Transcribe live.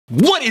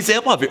What is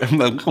up? What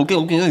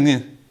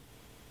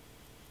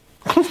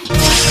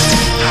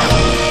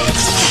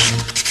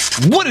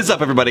is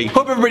up, everybody?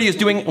 Hope everybody is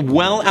doing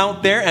well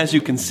out there. As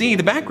you can see,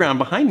 the background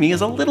behind me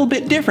is a little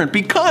bit different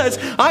because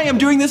I am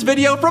doing this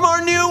video from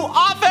our new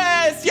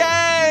office!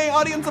 Yay!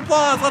 Audience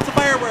applause, lots of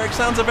fireworks,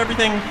 sounds of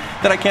everything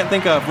that I can't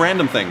think of,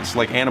 random things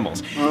like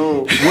animals.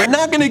 Oh. We're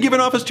not gonna give an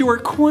office tour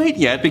quite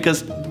yet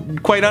because,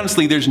 quite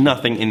honestly, there's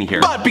nothing in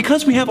here. But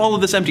because we have all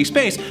of this empty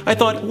space, I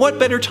thought, what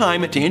better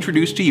time to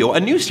introduce to you a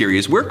new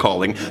series we're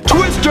calling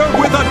Twister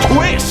with a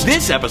Twist!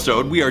 This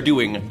episode, we are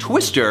doing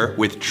Twister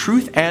with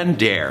Truth and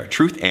Dare.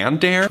 Truth and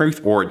Dare?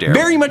 Truth or Dare.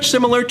 Very much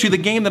similar to the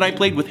game that I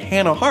played with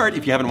Hannah Hart.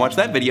 If you haven't watched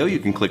that video, you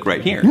can click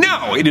right here.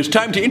 Now, it is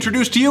time to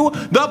introduce to you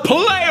the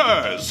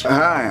players!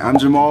 Hi, I'm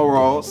Jamahl,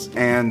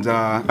 and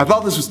I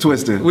thought this was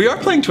Twister. We are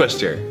playing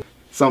Twister.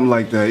 Something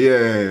like that,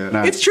 yeah.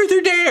 Nice. It's Truth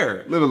or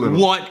Dare. Little.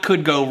 What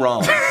could go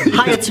wrong?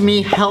 Hi, it's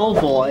me,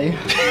 Hellboy.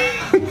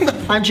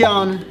 I'm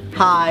Joan.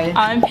 Hi.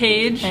 I'm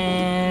Paige,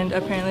 and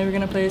apparently we're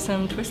gonna play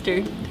some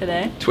Twister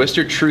today.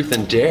 Twister, Truth,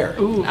 and Dare.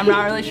 Ooh, I'm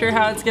not really sure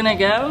how it's gonna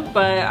go,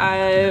 but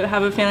I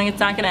have a feeling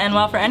it's not gonna end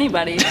well for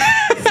anybody.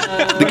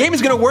 The game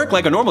is gonna work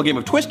like a normal game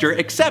of Twister,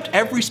 except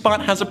every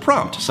spot has a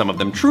prompt. Some of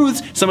them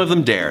truths, some of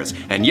them dares.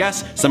 And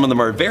yes, some of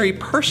them are very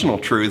personal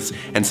truths,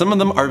 and some of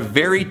them are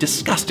very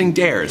disgusting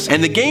dares.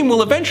 And the game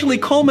will eventually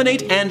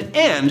culminate and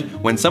end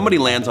when somebody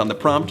lands on the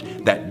prompt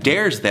that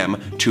dares them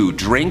to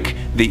drink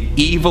the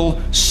evil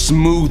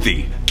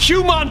smoothie.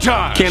 Cue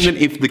montage! Camden,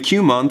 if the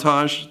cue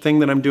montage thing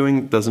that I'm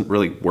doing doesn't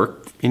really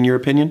work, in your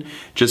opinion,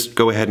 just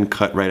go ahead and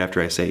cut right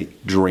after I say,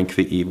 drink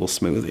the evil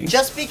smoothie.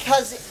 Just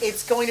because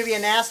it's going to be a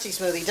nasty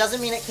smoothie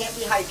doesn't mean it can't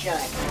be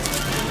hygienic.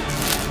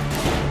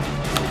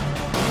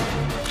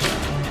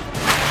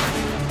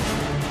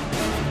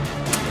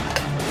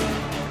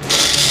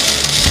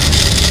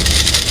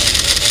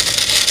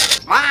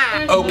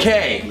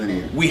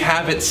 Okay, we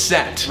have it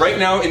set. Right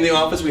now in the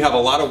office we have a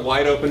lot of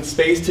wide open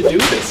space to do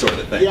this sort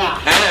of thing.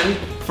 Yeah. And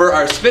for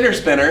our spinner,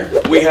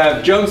 we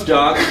have Joan's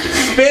dog,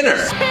 Spinner.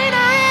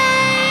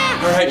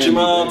 All right,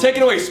 Jamahl, take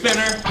it away,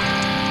 Spinner.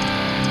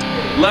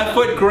 Left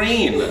foot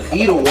green.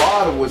 Eat a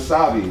wad of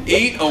wasabi.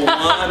 Eat a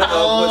wad of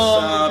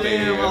wasabi.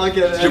 Damn,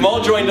 okay.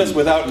 Jamal joined us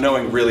without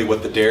knowing really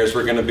what the dares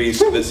were going to be,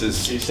 so this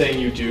is... You're saying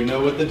you do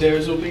know what the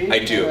dares will be? I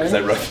do, because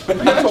I wrote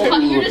them. I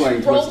told you we were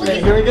playing Twister.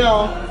 Okay, here we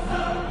go.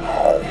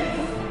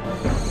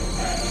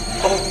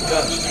 Oh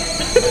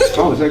gosh.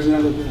 Oh, it's actually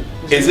not that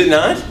bad. Is it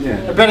not?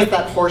 Yeah. I bet it's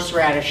that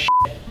horseradish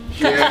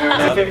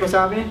Yeah. You pick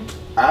wasabi?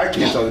 I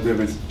can't tell the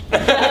difference.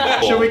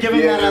 Should we give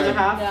him that other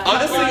half? Yeah.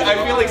 Honestly,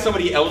 I feel like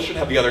somebody else should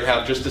have the other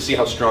half just to see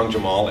how strong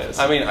Jamahl is.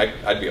 I mean,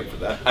 I'd be up for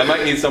that. I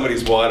might need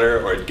somebody's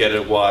water or get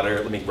a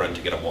water. Let me run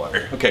to get a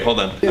water. Okay, hold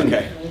on.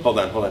 Okay, hold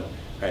on. All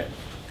right.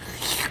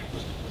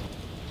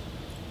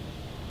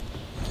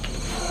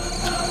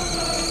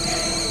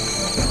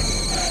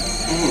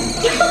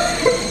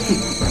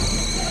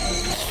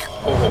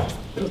 Oh,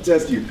 it'll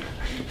test you.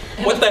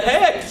 What the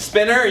heck?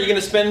 Spinner, are you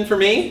gonna spin for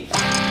me?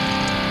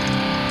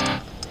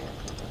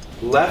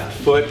 Left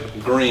foot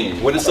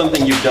green. What is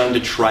something you've done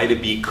to try to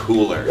be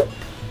cooler?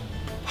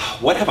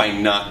 What have I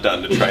not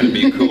done to try to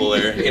be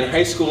cooler? In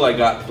high school, I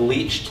got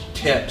bleached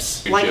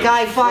tips. Like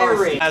Guy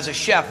Fieri. As a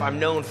chef, I'm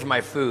known for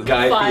my food.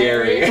 Guy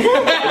Fieri. Like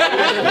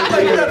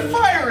that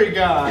fiery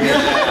guy!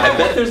 I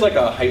bet there's like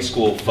a high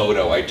school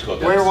photo I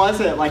took. Where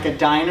was it? Like a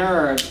diner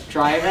or a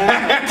drive-in?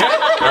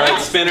 All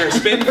right, Spinner,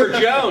 spin for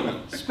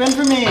Joan. Spin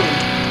for me.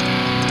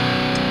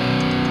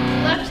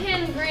 Left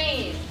hand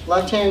green.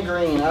 Left hand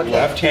green, okay.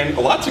 Left hand,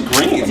 lots of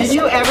greens. Did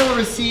you ever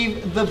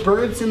receive the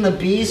birds and the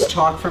bees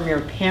talk from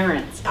your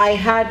parents? I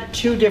had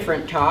two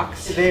different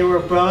talks. They were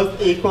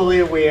both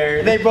equally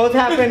weird. They both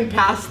happened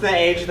past the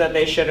age that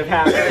they should have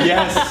happened.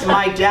 Yes.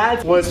 My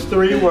dad was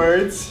 3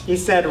 words. He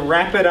said,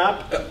 wrap it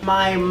up.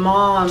 My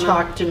mom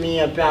talked to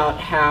me about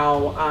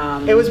how,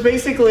 it was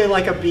basically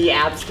like a bee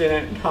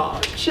abstinent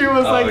talk. She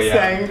was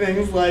saying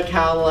things like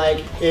how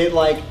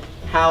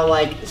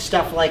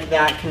stuff like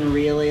that can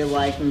really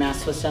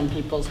mess with some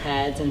people's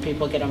heads and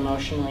people get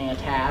emotionally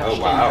attached.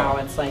 Oh, wow. And how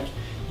it's like,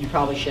 you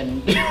probably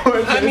shouldn't do it.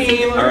 I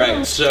mean, all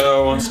right,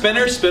 so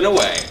Spinner, spin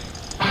away.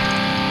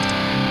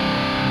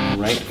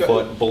 Right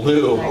foot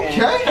blue.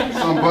 Okay,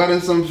 some butt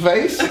and some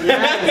face.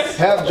 Yes.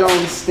 Have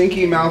Joan's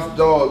stinky mouth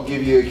dog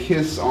give you a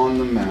kiss on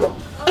the mouth.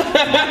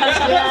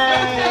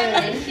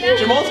 Yay!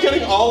 Jamal's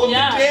getting all of the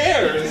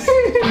dares.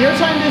 Your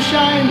time to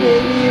shine,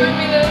 baby.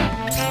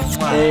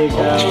 There you go.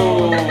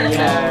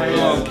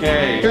 Oh,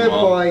 okay. Good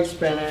well, boy,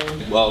 Spinner.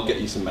 Well, I'll get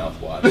you some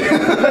mouthwash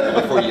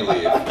before you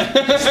leave.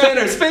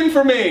 Spinner, spin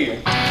for me.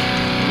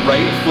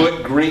 Right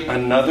foot green,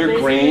 another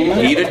green.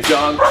 Eat a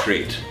dog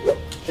treat.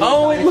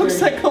 Oh, it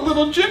looks like a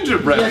little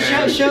gingerbread man.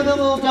 Yeah, show the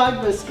little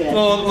dog biscuit.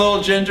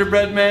 Little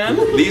gingerbread man.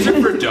 These are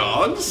for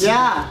dogs?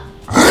 Yeah.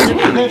 I'm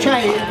gonna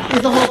try it.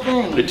 Eat the whole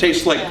thing. It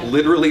tastes like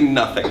literally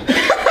nothing.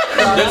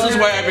 This is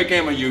why I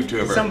became a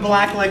YouTuber. Some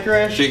black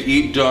licorice. To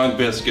eat dog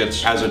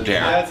biscuits as a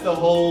dare. That's the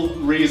whole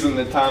reason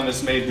that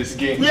Thomas made this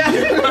game. Yeah.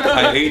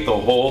 I ate the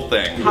whole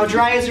thing. How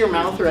dry is your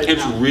mouth right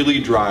It's now? really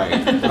dry.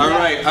 All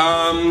right,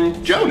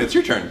 Joan, it's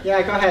your turn.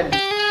 Yeah, go ahead.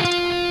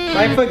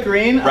 Right foot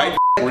green. Right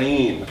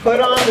green. Put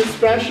on the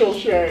special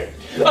shirt.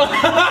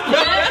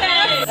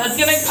 That's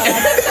gonna cut.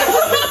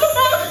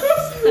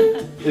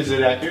 Is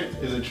it accurate?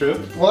 Is it true?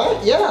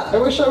 What? Yeah, I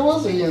wish I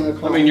was a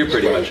unicorn. I mean, you're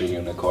pretty much a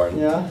unicorn.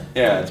 Yeah?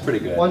 Yeah, it's pretty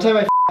good. One time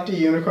I f***ed a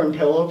unicorn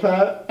pillow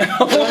pat.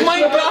 Oh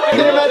my god! Can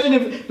you imagine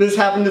if this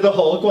happened to the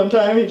Hulk one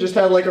time? He just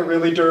had like a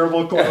really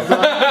durable glove on.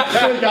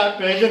 It got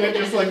big and it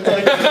just like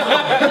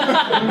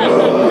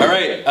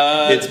Alright,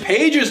 it's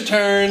Paige's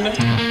turn.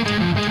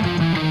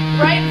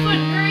 Right foot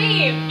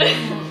green.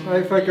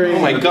 Right foot green. Oh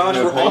my gosh,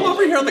 we're all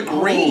over here on the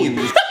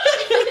greens.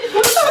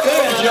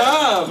 Good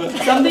job!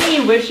 Something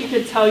you wish you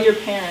could tell your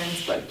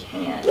parents but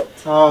can't.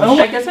 Oh.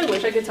 I guess I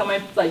wish I could tell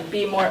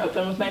be more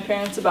open with my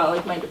parents about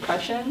like my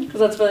depression, because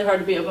that's really hard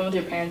to be open with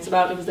your parents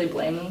about because they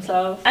blame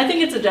themselves. I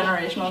think it's a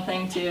generational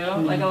thing too.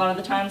 Like a lot of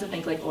the times I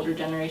think like older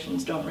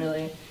generations don't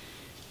really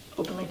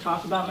openly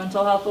talk about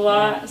mental health a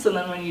lot. So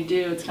then when you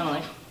do, it's kind of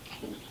like,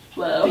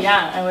 whoa. But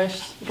yeah, I wish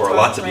For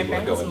lots of my people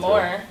are parents going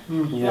more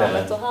through. about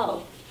mental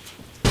health.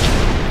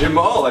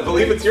 Jamahl, I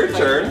believe it's your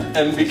turn,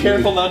 and be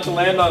careful not to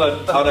land on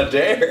a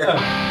dare. Is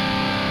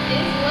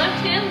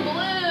left hand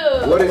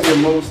blue. What is your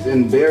most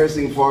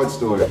embarrassing fart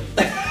story?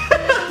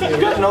 You've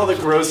gotten all the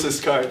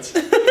grossest cards.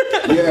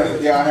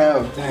 Yeah, I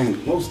have.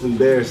 Dang, most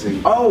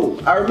embarrassing. Oh,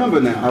 I remember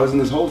now. I was in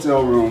this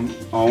hotel room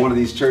on one of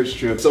these church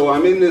trips. So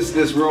I'm in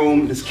this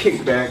room, this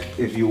kickback,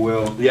 if you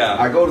will. Yeah.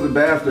 I go to the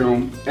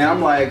bathroom, and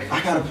I'm like, I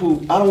gotta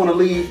poop. I don't want to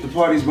leave. The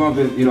party's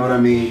bumping. You know what I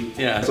mean?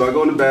 Yeah. So I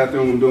go in the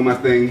bathroom, I'm doing my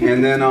thing,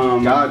 and then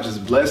God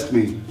just blessed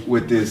me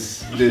with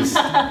this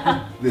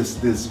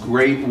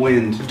great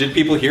wind. Did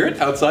people hear it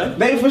outside?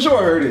 They for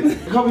sure heard it. A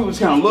couple people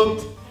just kind of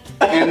looked,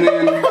 and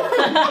then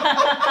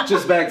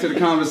just back to the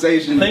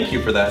conversation. Thank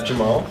you for that,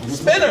 Jamahl.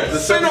 Spinner!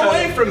 Spin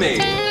away from me!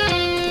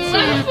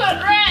 Left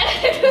foot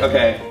red.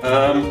 Okay,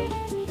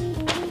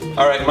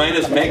 alright, mine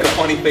is make a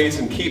funny face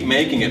and keep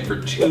making it for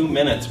 2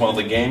 minutes while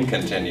the game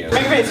continues.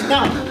 Make a face,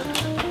 no.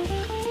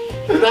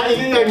 You gotta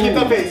keep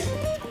that face.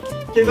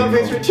 Keep that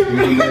face for 2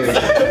 minutes.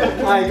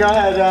 Alright, go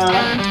ahead.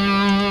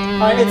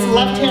 Alright, it's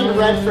left hand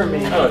red for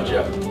me. Oh,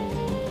 Joe.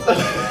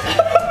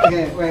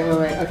 Okay,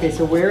 wait. Okay,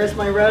 so where is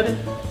my red?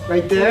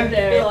 Right there?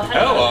 There.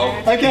 Hello.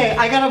 Okay,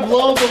 I gotta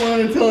blow a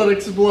balloon until it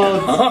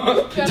explodes.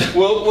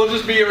 We'll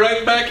just be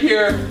right back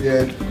here.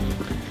 Yeah.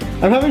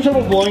 I'm having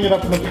trouble blowing it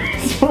up in the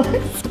first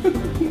place.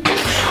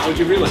 What'd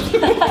you realize?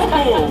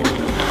 Oh.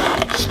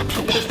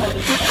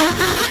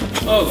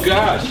 Oh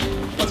gosh.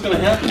 What's gonna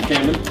happen,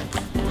 Camden?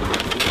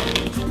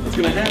 What's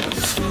gonna happen?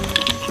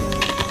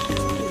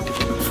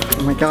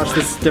 Oh my gosh,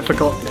 this is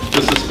difficult.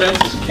 The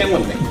suspense is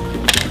killing me.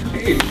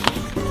 Hey.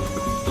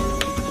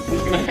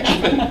 What's gonna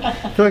happen?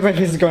 I feel like my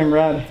face is going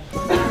red.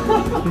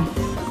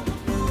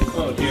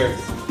 Oh dear.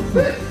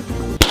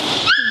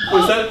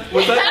 Was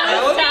that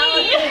Alan?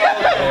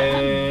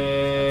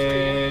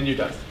 And you're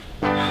done.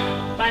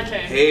 My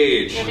turn.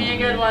 Paige. Give me a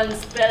good one,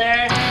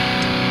 Spinner.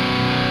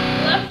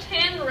 Left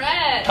hand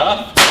red.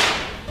 Tough.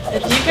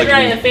 If you could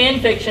write a fan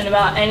fiction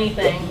about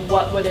anything,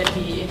 what would it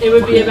be? It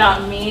would be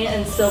about me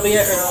and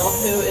Sylvia Earle,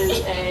 who is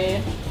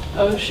a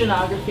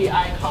oceanography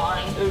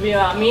icon. It would be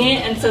about me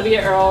and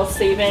Sylvia Earle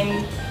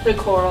saving the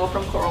coral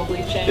from coral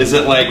bleaching. Is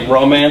it like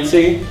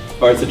romancy,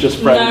 or is it just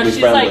friendly? No,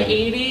 she's like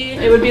 80.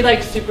 It would be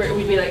like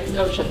we'd be like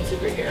ocean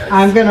superheroes.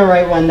 I'm gonna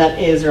write one that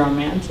is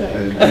romantic.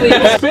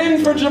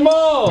 Spin for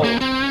Jamahl.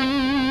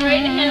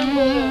 Right hand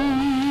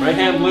blue. Right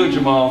hand blue,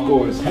 Jamahl. Of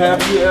course.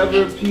 Have you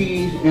ever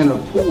peed in a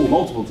pool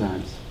multiple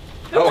times?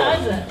 Who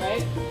hasn't,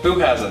 right? Who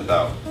hasn't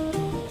though?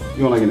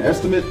 You want like an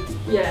estimate?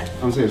 Yeah. I'm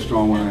gonna say a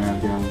strong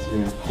 1.5 gallons.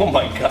 Yeah. Oh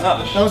my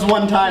gosh. That was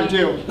one time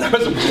too. That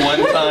was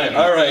one time.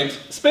 All right.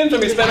 Spin for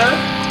me, Spinner.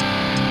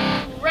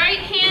 Right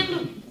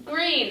hand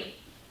green.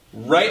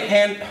 Right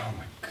hand. Oh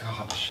my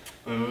gosh.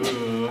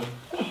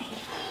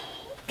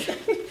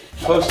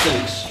 Post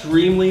an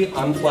extremely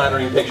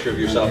unflattering picture of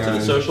yourself to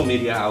the social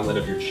media outlet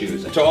of your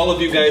choosing. To all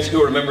of you guys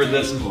who remember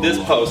this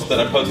post that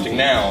I'm posting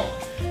now,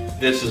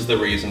 this is the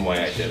reason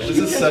why I did it. This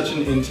is such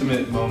an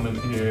intimate moment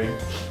here.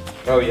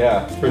 Oh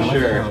yeah, for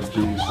sure.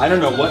 I don't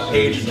know what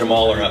Paige and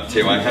Jamahl are up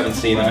to. I haven't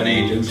seen them in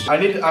ages. I'm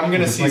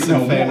gonna see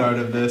some fan art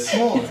of this.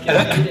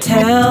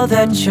 Tell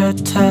that you're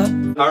tough.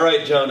 All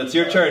right, Joan, it's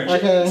your turn.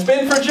 Okay.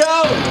 Spin for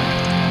Joan.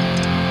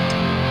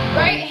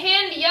 Right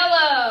hand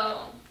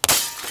yellow.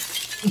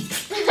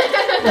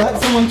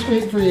 Let someone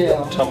tweet for you.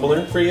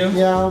 Tumblr for you?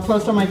 Yeah, I'll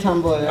post on my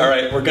Tumblr. All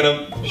right, we're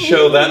gonna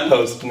show that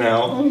post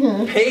now.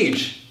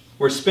 Paige,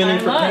 we're spinning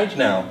for Paige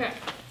now. Okay.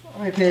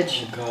 Alright,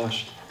 Paige. Oh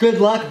gosh. Good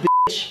luck, bitch.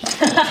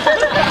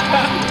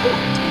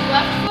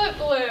 Left foot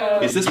blue.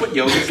 Is this what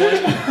yoga's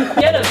like?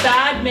 Get a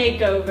bad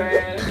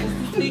makeover.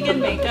 Vegan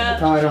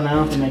makeup. Oh, I don't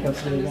know if the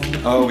makeup's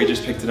vegan. Oh, we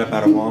just picked it up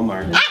out of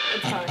Walmart.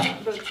 It's fine,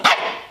 but it's fine.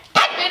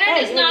 Spinner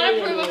does not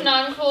approve of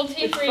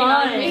non-cruelty free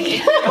fine.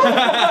 non-vegan.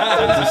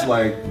 this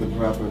like the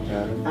proper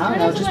pattern? I don't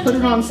know, just put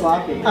it on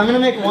sloppy. I'm gonna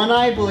make one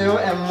eye blue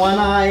and one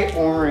eye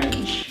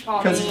orange.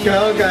 Cause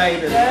go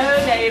Gators.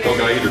 Go Gators. Go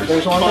Gators.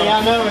 There's one thing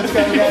I know, it's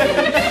go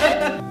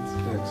Gators.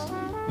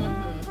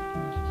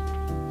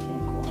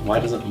 Why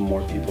doesn't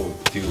more people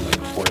do like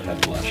forehead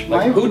blush?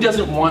 Why? Like, who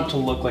doesn't want to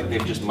look like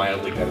they've just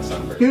mildly got a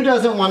sunburn? Who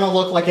doesn't want to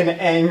look like an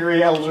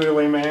angry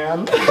elderly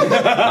man?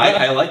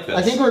 I like this.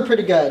 I think we're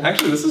pretty good.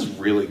 Actually, this is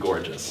really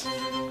gorgeous.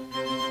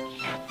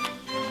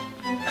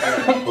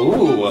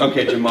 Ooh.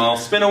 Okay, Jamahl,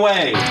 spin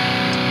away.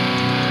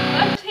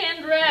 Left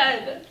hand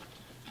red.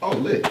 Oh,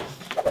 lit.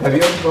 Have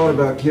you ever thought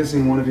about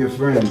kissing one of your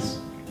friends?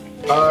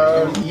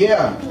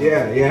 Yeah.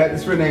 I had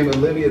this friend named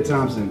Olivia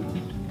Thompson.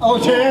 Oh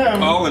damn!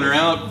 Calling her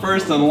out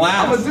first and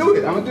last. I'm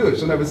gonna do it.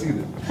 She'll never see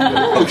this.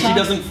 Oh, she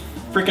doesn't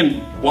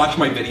freaking watch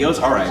my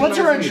videos? All right. What's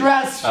her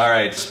address? All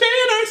right. Spin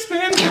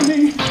for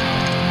me.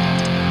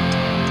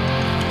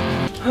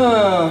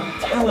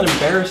 Tell an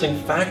embarrassing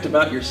fact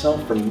about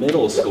yourself from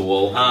middle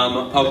school.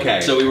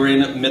 Okay, so we were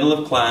in middle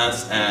of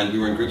class and we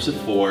were in groups of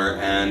 4,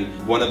 and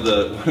one of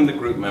the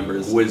group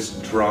members was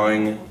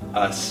drawing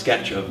a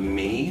sketch of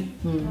me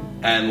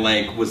and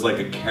like was like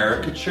a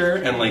caricature,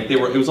 and like it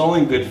was all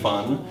in good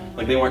fun.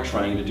 Like they weren't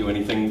trying to do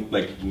anything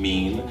like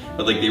mean,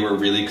 but like they were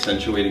really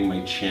accentuating my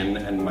chin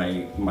and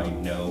my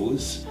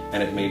nose,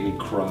 and it made me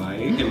cry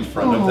in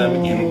front of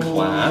them in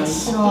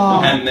class.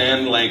 And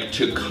then like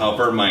to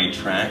cover my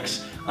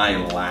tracks, I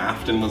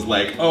laughed and was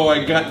like, oh,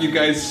 I got you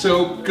guys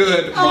so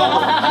good,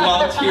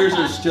 while tears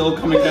are still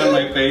coming down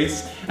my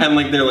face. And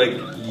like they're like,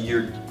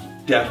 you're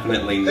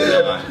definitely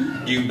not.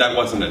 That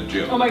wasn't a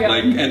joke. Oh my God.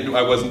 Like, and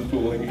I wasn't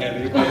fooling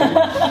anybody.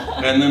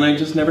 And then I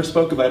just never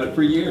spoke about it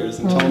for years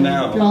until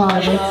now.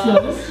 God, that's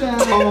so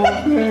sad.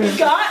 Oh man.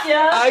 Got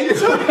ya!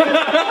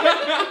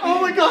 Oh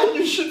my God,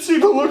 you should see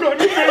the look on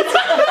your face.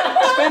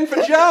 Spin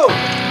for Joe!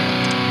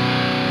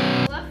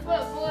 Left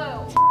foot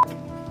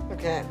blue.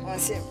 Okay,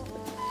 let's see.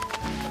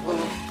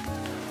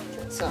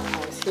 So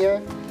I was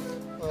here.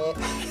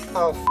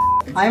 Oh,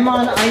 I'm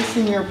on ice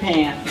in your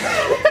pants.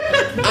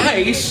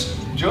 Ice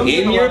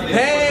in your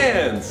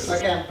pants!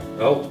 Okay.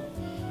 Oh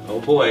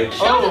boy.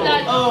 Shouted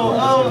that.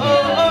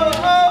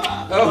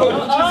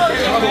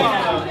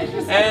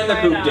 And the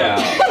poop down.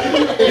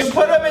 You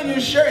put them in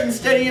your shirt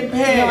instead of your No,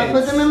 I put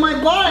pants. them in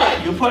my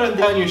body. You put them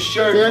down your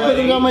shirt, Did I put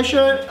them buddy. on my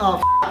shirt?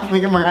 Oh, f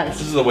look at my eyes.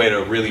 This is a way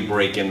to really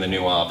break in the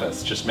new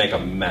office. Just make a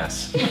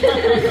mess.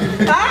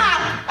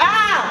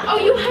 Oh,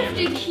 you have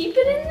to keep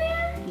it in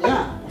there?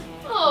 Yeah.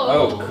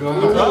 Oh.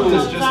 God.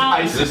 This is just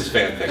ice. This is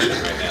fan fiction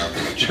right now.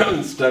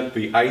 Joan stuck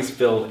the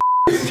ice-filled.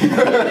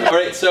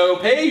 Alright, so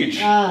Paige.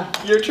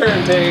 Your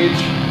turn, Paige.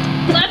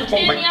 Left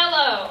hand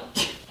yellow.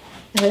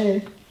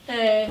 Hey.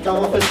 Hey.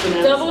 Double fist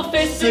bananas. Double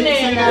fist So you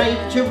banana.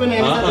 got 2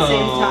 bananas at the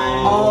same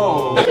time.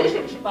 Oh.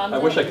 I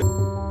wish I could.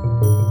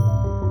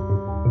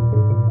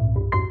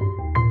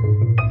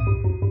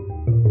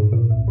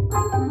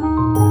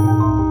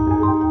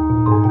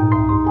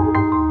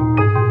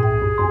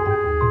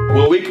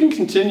 Well, we can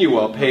continue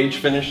while Paige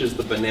finishes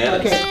the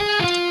bananas. Okay.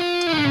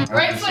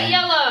 Right foot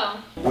yellow.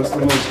 What's the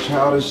most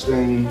childish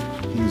thing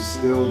you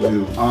still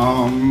do?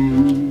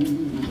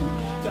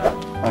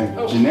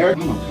 Like generic. I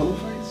don't know, pillow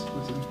face?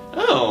 What's it?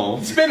 Oh,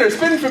 spinner,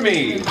 spin for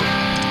me.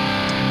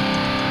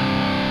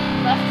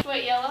 Left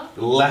foot yellow.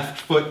 Left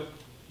foot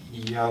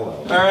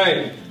yellow. All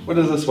right, what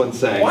does this one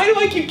say? Why do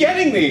I keep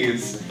getting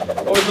these?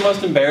 What was the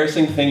most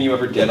embarrassing thing you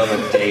ever did on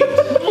a date?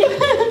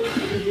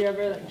 Did you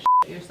ever like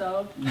shit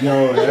yourself?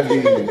 Yo, that'd be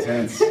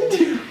intense.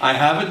 I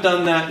haven't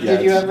done that yet.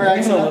 Did you ever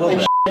Maybe a little accidentally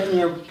bit. shit in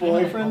your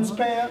boyfriend's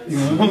pants?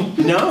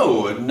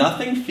 No,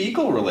 nothing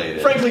fecal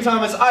related. Frankly,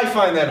 Thomas, I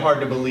find that hard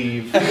to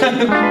believe.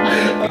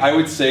 I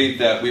would say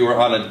that we were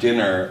on a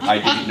dinner. I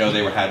didn't know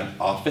they had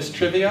office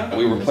trivia.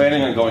 We were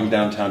planning on going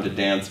downtown to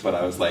dance, but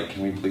I was like,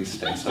 can we please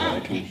stay so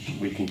that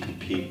we can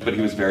compete? But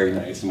he was very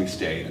nice and we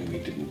stayed and we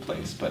didn't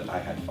place, but I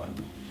had fun.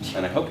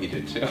 And I hope he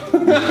did too.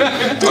 All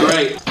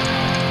right.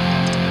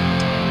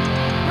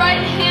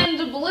 Right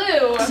hand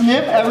blue.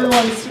 Snip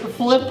everyone's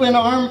flipping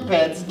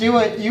armpits. Do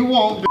it, you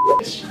won't,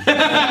 bitch.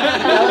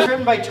 That was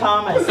written by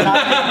Thomas, not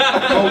me.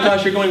 Oh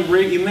gosh, you're going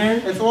right in there?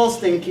 It's a little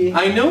stinky.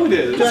 I know it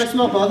is. Should I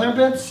smell both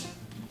armpits?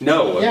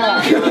 No.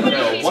 Yeah.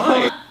 No,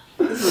 why?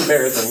 This is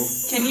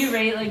embarrassing. Can you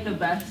rate like the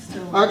best to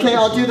worst? Okay,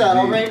 I'll do that.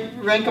 I'll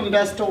rank them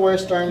best to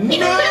worst armpits.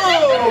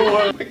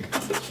 No!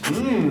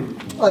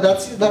 Oh,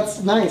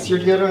 that's nice. Your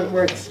deodorant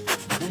works.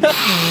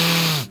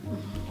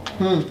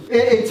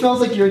 It smells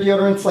like your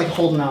deodorant's like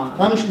holding on.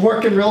 I'm just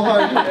working real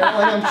hard here.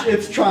 Like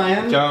it's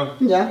trying. Joan,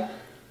 Yeah.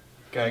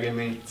 gotta get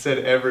me. It said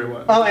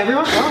everyone. Oh,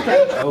 everyone? Oh,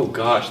 okay. Oh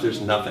gosh,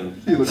 there's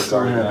nothing. You look so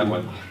Sorry, that happy.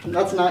 one.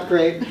 That's not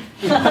great.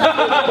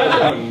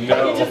 Oh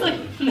no.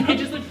 They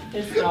just look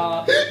pissed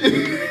off.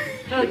 They're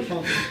like,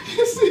 What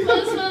does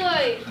it smell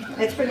like?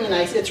 It's pretty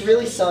nice. It's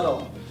really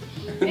subtle.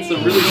 It's a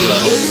really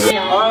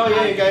subtle. Oh,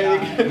 yeah, you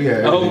got it.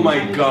 Yeah. Oh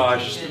my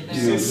gosh.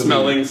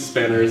 Smelling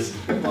spinners.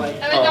 I think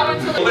that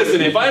one's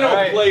Listen, if I don't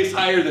Alright. place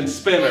higher than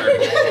spinner.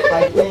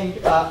 I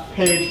think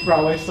Paige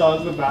probably saw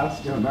as the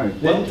best. Yo, nice.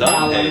 Well Then done,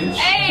 Alan. Paige.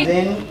 Hey!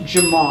 Then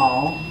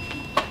Jamahl.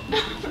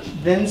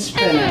 then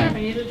Spinner, I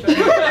need to try.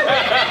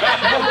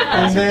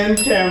 and then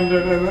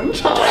Camden, and then Joan.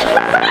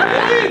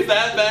 Is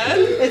that bad?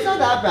 It's not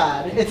that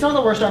bad. It's not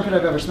the worst armpit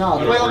I've ever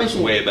smelled. Wait, let me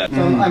see. Way better.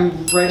 So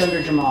I'm right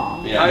under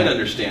Jamahl. Yeah, I'd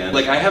understand.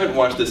 Like, I haven't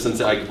watched this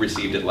since I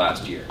received it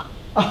last year.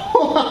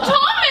 Thomas!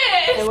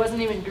 It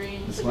wasn't even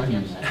green to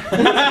begin with.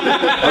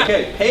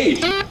 Okay,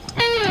 Paige.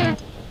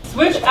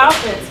 Switch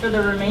outfits for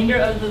the remainder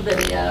of the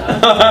video.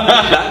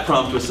 That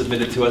prompt was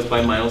submitted to us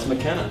by Miles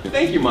McKenna.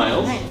 Thank you,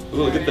 Miles. Thanks.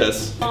 Ooh, look at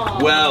this. Aw.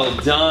 Well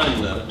done.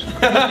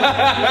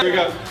 Here we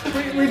go.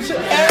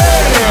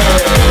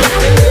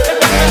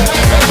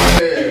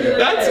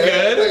 That's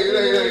good.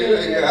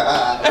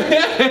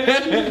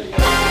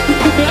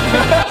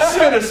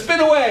 Spinner, spin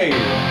away.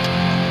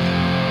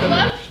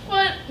 Left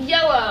foot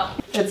yellow.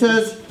 It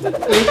says,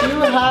 if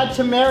you had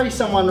to marry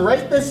someone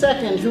right this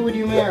second, who would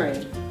you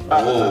marry?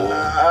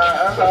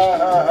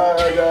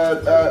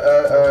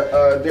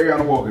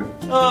 Dariana Walker.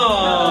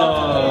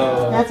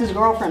 Oh. That's his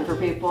girlfriend for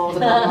people that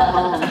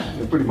don't know.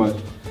 Yeah, pretty much.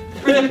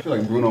 I feel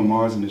like Bruno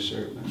Mars in this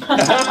shirt, man.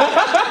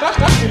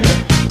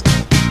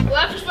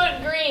 Left foot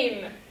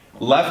green.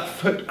 Left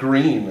foot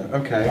green.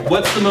 Okay.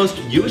 What's the most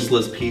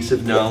useless piece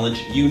of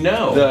knowledge you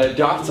know? The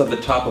dots on the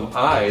top of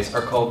eyes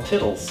are called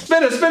tittles.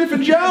 Spin a spin for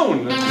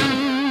Joan.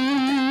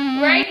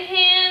 Right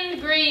hand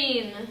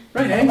green.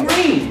 Right hand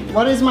green.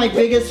 What is my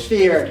biggest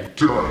fear?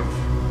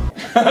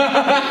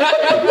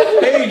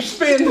 Page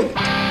spin.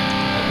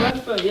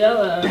 Left foot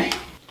yellow.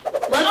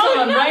 Left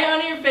one right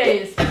on your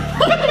face.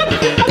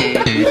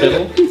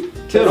 Tittle.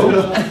 Tittle.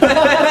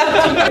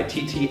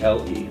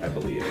 T-T-L-E, I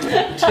believe.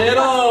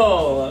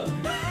 Tittle.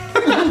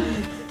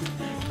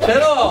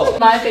 Tittle.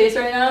 My face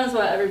right now is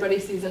what everybody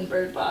sees in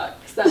Bird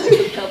Box. That makes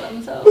them kill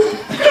themselves.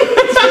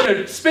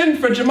 Spin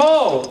for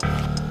Jamahl.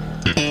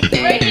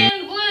 Right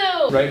hand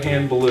blue. Right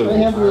hand blue. Right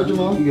hand blue,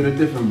 Jamahl. You get a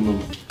different blue.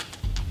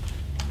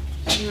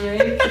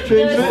 Drink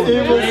Drink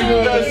the evil The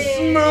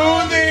smoothie.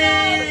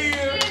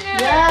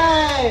 smoothie.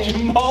 Yay!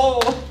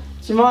 Jamahl.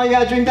 Jamahl, you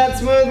gotta drink that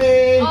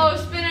smoothie. Oh,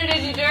 Spinner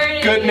did you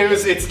dirty. Good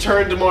news, it's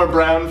turned more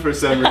brown for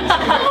some reason. Oh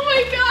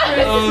my god.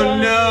 Oh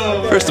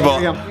no! First of all,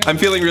 There you go. I'm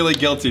feeling really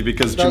guilty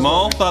because That's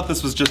Jamahl fine. thought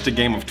this was just a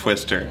game of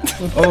Twister.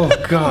 Oh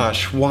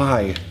gosh,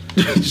 why?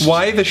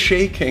 Why the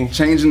shaking?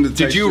 Changing the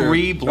texture. Did you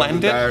re-blend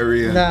of the it?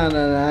 diarrhea.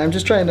 No. I'm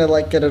just trying to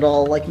like get it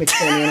all like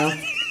mixed in, you know?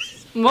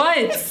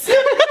 What?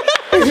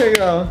 Here you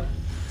go.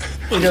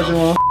 Here you go,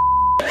 Jamahl.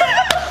 You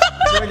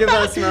wanna give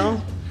that a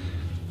smell?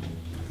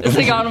 It's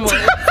like on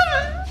worse.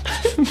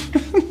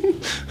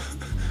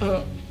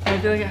 Oh, I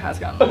feel like it has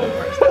gotten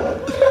worse.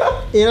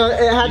 You know,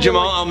 it had to,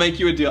 Jamahl, I'll make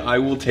you a deal. I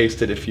will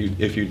taste it if you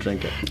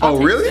drink it. Oh,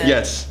 really? it.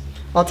 Yes.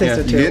 I'll taste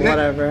Yeah. it You too, getting it?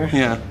 whatever.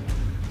 Yeah.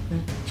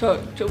 So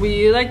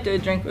we like to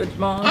drink with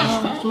Jamahl.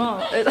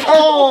 Jamahl.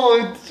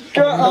 Oh,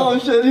 God. Oh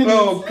shit. He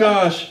Oh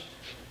gosh.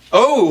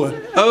 Oh.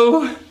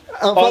 Oh.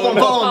 follow him.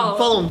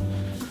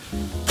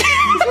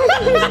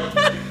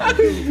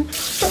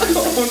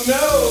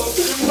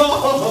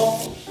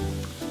 Oh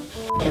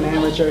no. An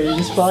amateur, you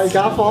just probably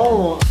gotta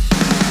follow him.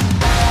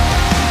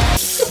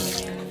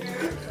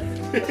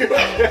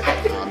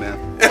 Nah,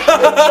 man.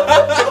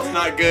 It's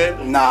not good.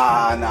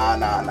 Nah.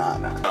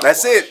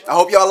 That's it. I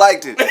hope y'all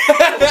liked it.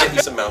 Get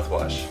you some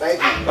mouthwash.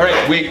 Thank you. All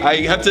right, wait. I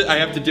have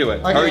to do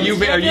it. Okay. Are you I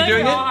feel like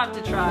doing we all it? have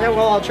to try. Yeah,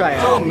 well, I'll try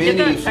it. So Get many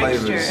that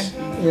flavors. texture.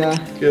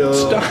 Yeah.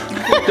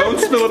 Stop. Don't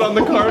spill it on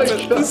the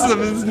carpet. This is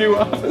his new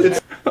office.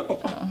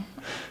 Oh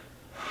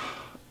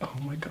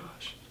my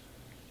gosh.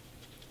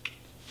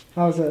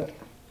 How's it?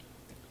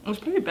 It was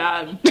pretty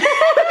bad.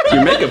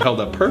 Your makeup held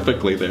up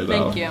perfectly there,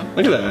 though. Thank you.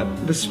 Look at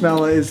that. The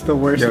smell is the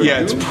worst. Yeah,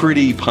 it's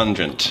pretty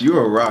pungent. You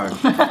arrived.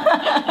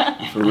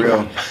 For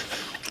real.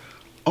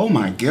 Oh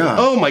my god.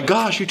 Oh my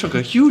gosh, you took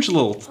a huge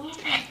little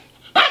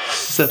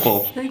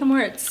sipple. I think the more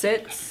it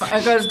sits,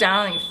 it goes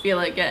down and you feel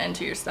it get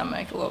into your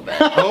stomach a little bit.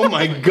 Oh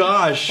my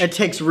gosh. It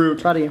takes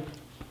root. Proud of you.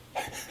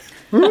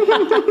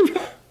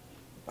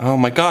 Oh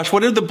my gosh,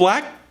 what are the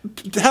black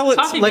pellets?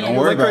 Coffee Like, beans.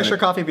 worry about Licorice it. or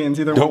coffee beans,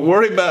 either don't one.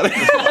 worry about it.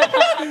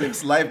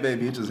 It's life,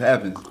 baby. It just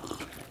happens.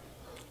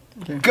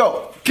 Okay.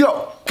 Go.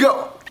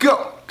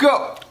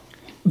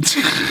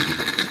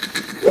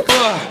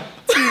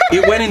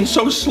 It went in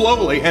so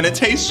slowly and it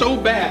tastes so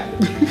bad.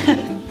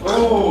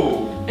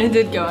 Oh. It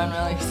did go in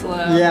really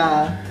slow.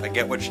 Yeah. I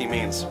get what she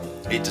means.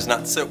 It does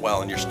not sit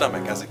well in your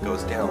stomach as it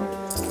goes down.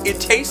 It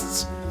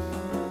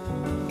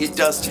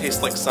does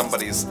taste like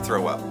somebody's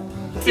throw up.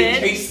 It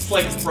tastes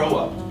like throw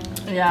up.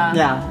 Yeah.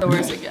 Yeah. The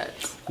worse it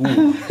gets.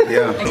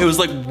 Yeah. It was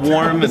like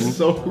warm and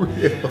So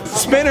real.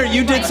 Spinner,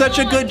 you did such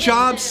a good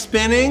job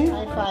spinning.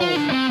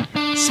 High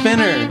five.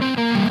 Spinner,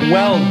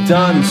 well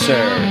done,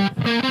 sir.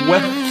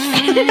 Well,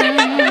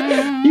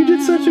 you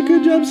did such a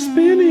good job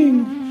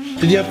spinning.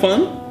 Did you have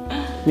fun?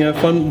 You have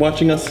fun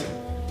watching us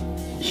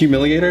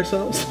humiliate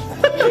ourselves?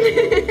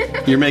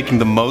 You're making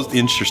the most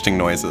interesting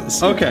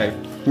noises. Okay,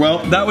 well,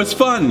 that was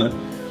fun.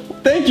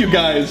 Thank you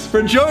guys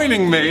for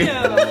joining me.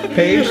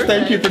 Paige,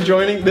 thank you for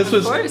joining. This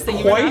was Of course, thank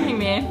you for having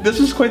me. This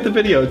was quite the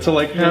video to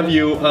like have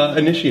you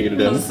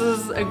initiated in. This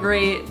is a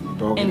great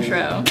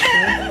intro.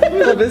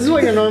 So this is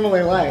what you're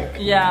normally like.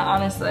 Yeah,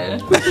 honestly.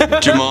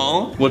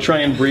 Jamahl, we'll try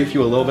and brief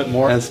you a little bit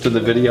more as to the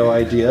video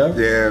idea.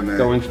 Yeah, man.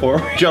 Going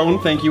forward. Joan,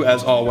 thank you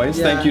as always.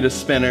 Yeah. Thank you to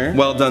Spinner.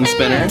 Well done,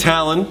 Spinner.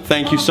 Talon,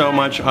 thank you so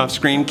much off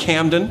screen.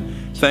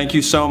 Camden, thank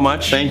you so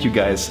much. Thank you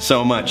guys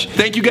so much.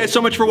 Thank you guys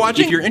so much for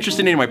watching. If you're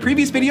interested in any of my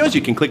previous videos,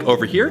 you can click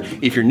over here.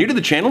 If you're new to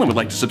the channel and would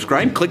like to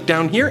subscribe, click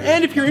down here.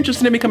 And if you're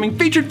interested in becoming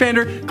featured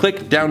fander,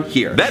 click down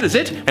here. That is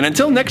it. And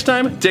until next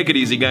time, take it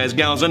easy, guys,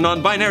 gals, and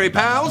non-binary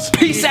pals.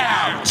 Peace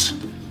out.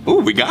 Ooh,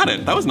 we got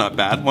it. That was not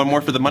bad. One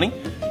more for the money.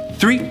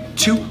 3,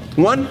 2,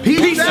 1.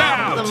 Peace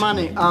out. The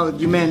money. Oh,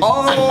 you meant.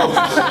 Oh.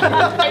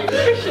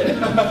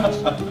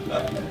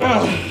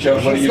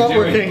 Joan, what are you not doing?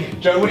 working.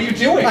 Joan, what are you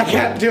doing? I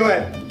can't do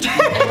it.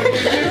 What are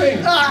you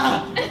doing?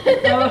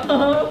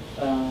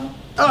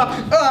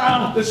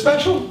 The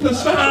special.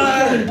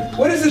 Shirt.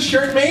 What is this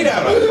shirt made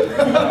out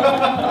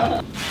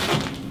of?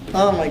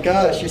 Oh my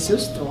gosh, you're so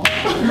strong.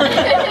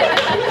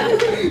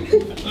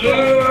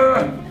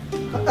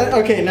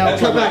 Okay, now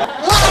come back.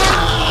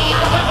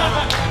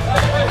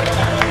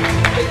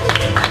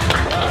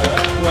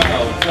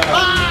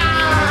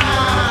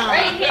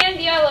 Right hand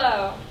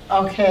yellow.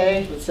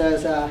 Okay, it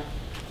says,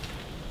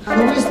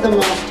 who is the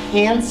most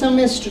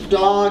handsomest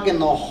dog in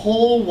the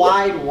whole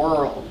wide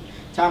world?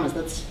 Thomas,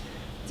 that's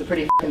a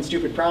pretty f***ing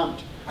stupid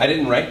prompt. I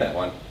didn't write that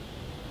one.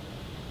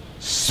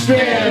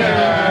 Spinner!